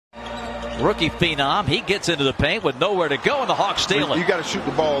rookie phenom. He gets into the paint with nowhere to go, and the Hawks steal it. You got to shoot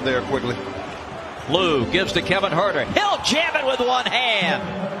the ball there quickly. Lou gives to Kevin Huerter. He'll jam it with one hand.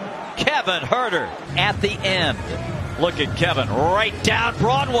 Kevin Huerter at the end. Look at Kevin right down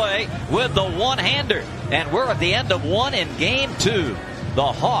Broadway with the one-hander. And we're at the end of one in game two.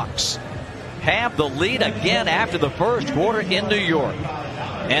 The Hawks have the lead again after the first quarter in New York.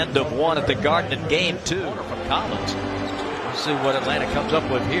 End of one at the Garden in game two from Collins. Let's see what Atlanta comes up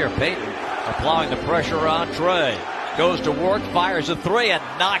with here. Payton applying the pressure on Trey. Goes to work, fires a three, and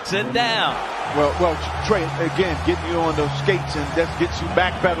knocks it down. Well, Trey, again, getting you on those skates, and that gets you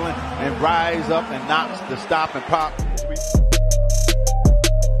backpedaling and rise up and knocks the stop and pop.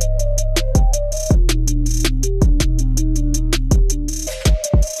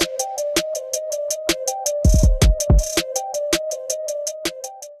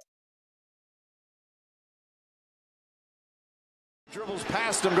 Dribbles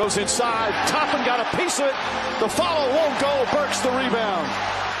past him, goes inside. Toppin got a piece of it. The follow won't go. Burks the rebound.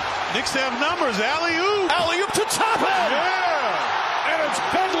 Knicks have numbers. Alley-oop. Alley-oop to Toppin. Yeah. And it's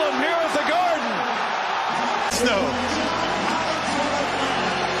Bedlam here at the Garden. Snow.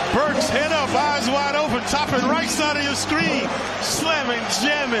 Burks head up, eyes wide open. Toppin right side of your screen. Slamming,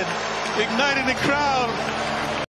 jamming, igniting the crowd.